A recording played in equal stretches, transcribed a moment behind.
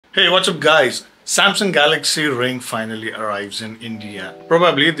Hey, what's up guys? Samsung Galaxy Ring finally arrives in India.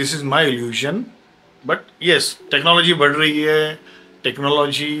 Probably this is my illusion, but yes, technology बढ़ रही है,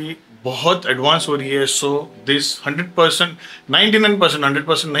 technology बहुत advance हो रही है. सो दिस 100%, 99%,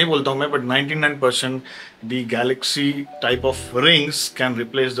 100% नहीं बोलता हूँ मैं, but 99% the Galaxy type of rings can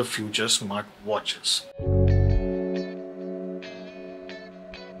replace the future smart watches.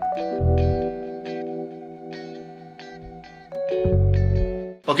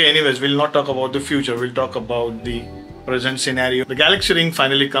 Okay, anyways, we'll not talk about the future, we'll talk about the present scenario. The Galaxy Ring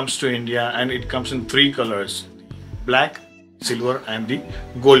finally comes to India and it comes in three colors: black, silver and the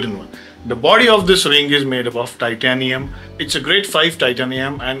golden one. The body of this ring is made up of titanium. It's a grade 5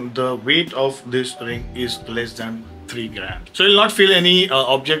 titanium and the weight of this ring is less than 3 grams. So you'll not feel any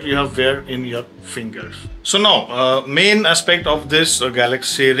object you have wear in your fingers. So now main aspect of this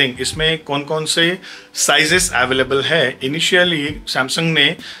Galaxy Ring, इसमें कौन-कौन से sizes available है. Initially Samsung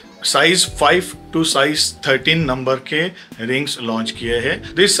ने size 5 to size 13 number के rings launch किए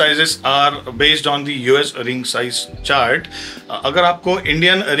हैं. This sizes are based on the US ring size chart. अगर आपको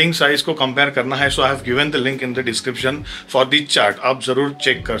इंडियन रिंग साइज को कंपेयर करना है, सो I have given the link in the description for the chart. आप जरूर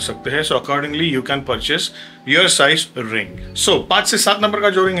चेक कर सकते हैं. So accordingly you can purchase your size ring. सो 5 से 7 नंबर का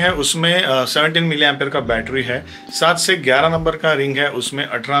जो रिंग है उसमें 17 मिली एम्पेयर का बैटरी है. 7 से 11 नंबर का रिंग है उसमें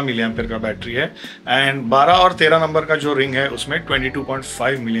 18 मिली एम्पेयर का बैटरी है. एंड 12 और 13 नंबर का जो रिंग है उसमें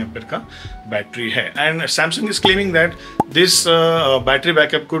 22.5 मिली एम्पेयर का बैटरी है. And Samsung is claiming that this battery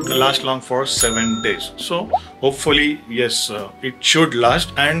backup could last long for 7 days. So hopefully yes it should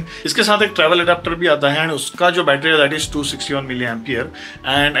last. And इसके साथ एक ट्रैवल अडेप्टर भी आता है एंड उसका जो बैटरी है that is 261 milli ampere.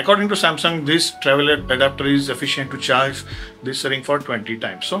 And according to Samsung this travel adapter is efficient to charge this ring for 20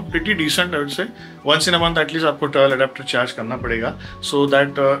 times. So pretty decent, I would say. Once in a month at least आपको travel adapter charge करना पड़ेगा so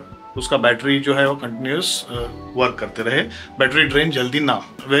that उसका battery जो है वो continuous work करते रहे, battery drain जल्दी ना.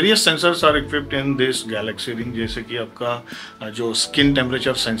 Various sensors are equipped in this Galaxy ring, जैसे कि आपका जो स्किन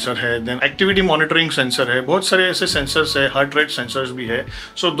टेम्परेचर सेंसर है, देन एक्टिविटी मॉनिटरिंग सेंसर है, बहुत सारे ऐसे सेंसर्स है, हार्ट रेट सेंसर्स भी है.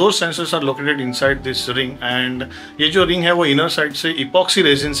 सो दो sensors are located inside this ring. And ये जो रिंग है वो इनर साइड से इपॉक्सी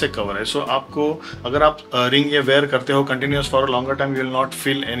रेजिन से कवर है. सो आपको अगर आप रिंग ये वेयर करते हो continuous for a longer time, you will not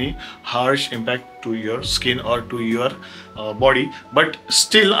feel any harsh impact to your skin or to your body. But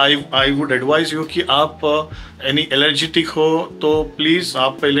still I would advise you कि आप any allergic हो तो please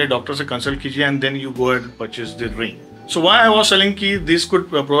आप पहले डॉक्टर से कंसल्ट कीजिए and then you go ahead and purchase the ring. So why I was telling कि this could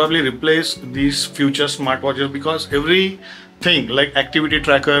probably replace these future smartwatches, because everything like activity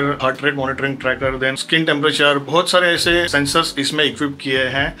tracker, heart rate monitoring tracker, then skin temperature, बहुत सारे ऐसे sensors इसमें equip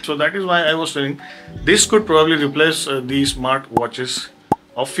किए हैं. So that is why I was telling this could probably replace the smart watches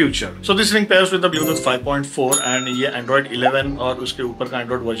of future. So this ring pairs with the Bluetooth 5.4 and ये Android 11 और उसके ऊपर का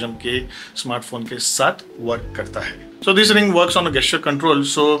Android version के स्मार्टफोन के साथ वर्क करता है. So this ring works on a gesture control.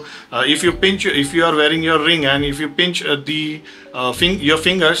 So if you are wearing your ring and if you pinch your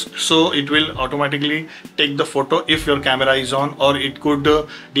fingers, so it will automatically take the photo if your camera is on, or it could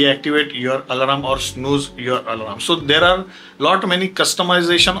deactivate your alarm or snooze your alarm. So there are many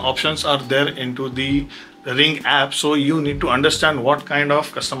customization options are there into the Ring app. So you need to understand what kind of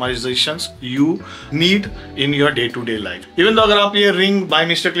customizations you need in your day-to-day life. Even though अगर आप ये ring by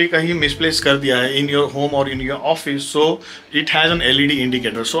mistakenly कहीं misplace कर दिया है in your home or in your office, so it has an LED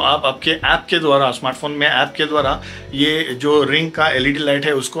indicator. So आप आपके app के द्वारा, स्मार्टफोन में ऐप के द्वारा ये जो ring का LED लाइट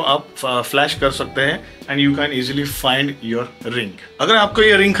है उसको आप फ्लैश कर सकते हैं and you can easily find your ring. अगर आपको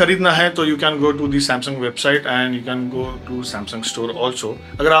ये ring खरीदना है तो you can go to the Samsung website and you can go to Samsung store also.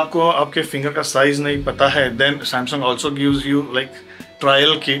 अगर आपको आपके फिंगर का साइज नहीं पता है, then Samsung also gives you like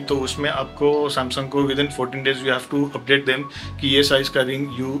trial kit. तो उसमें आपको सैमसंग को with in 14 days you have to update them कि ये साइज का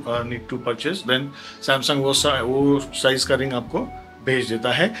ring you need to purchase. Then Samsung वो साइज का रिंग आपको भेज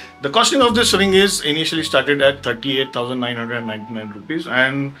देता है. The costing of this ring is initially started at 38,999 rupees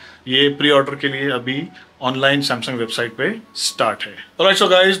and ये प्री ऑर्डर के लिए अभी ऑनलाइन सैमसंग वेबसाइट पे स्टार्ट है. Alright, so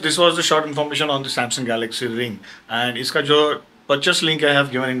guys, this was the short information on the Samsung Galaxy ring and इसका जो purchase link I have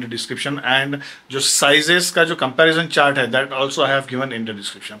given in the description and जो sizes का जो कंपैरिजन चार्ट है that also I have given in the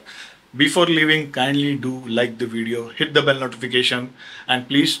description. Before leaving, kindly do like the video, hit the bell notification and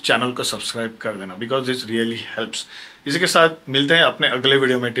please channel को subscribe कर देना because this really helps. इसी के साथ मिलते हैं अपने अगले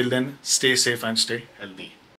वीडियो में. Till then, stay safe and stay healthy.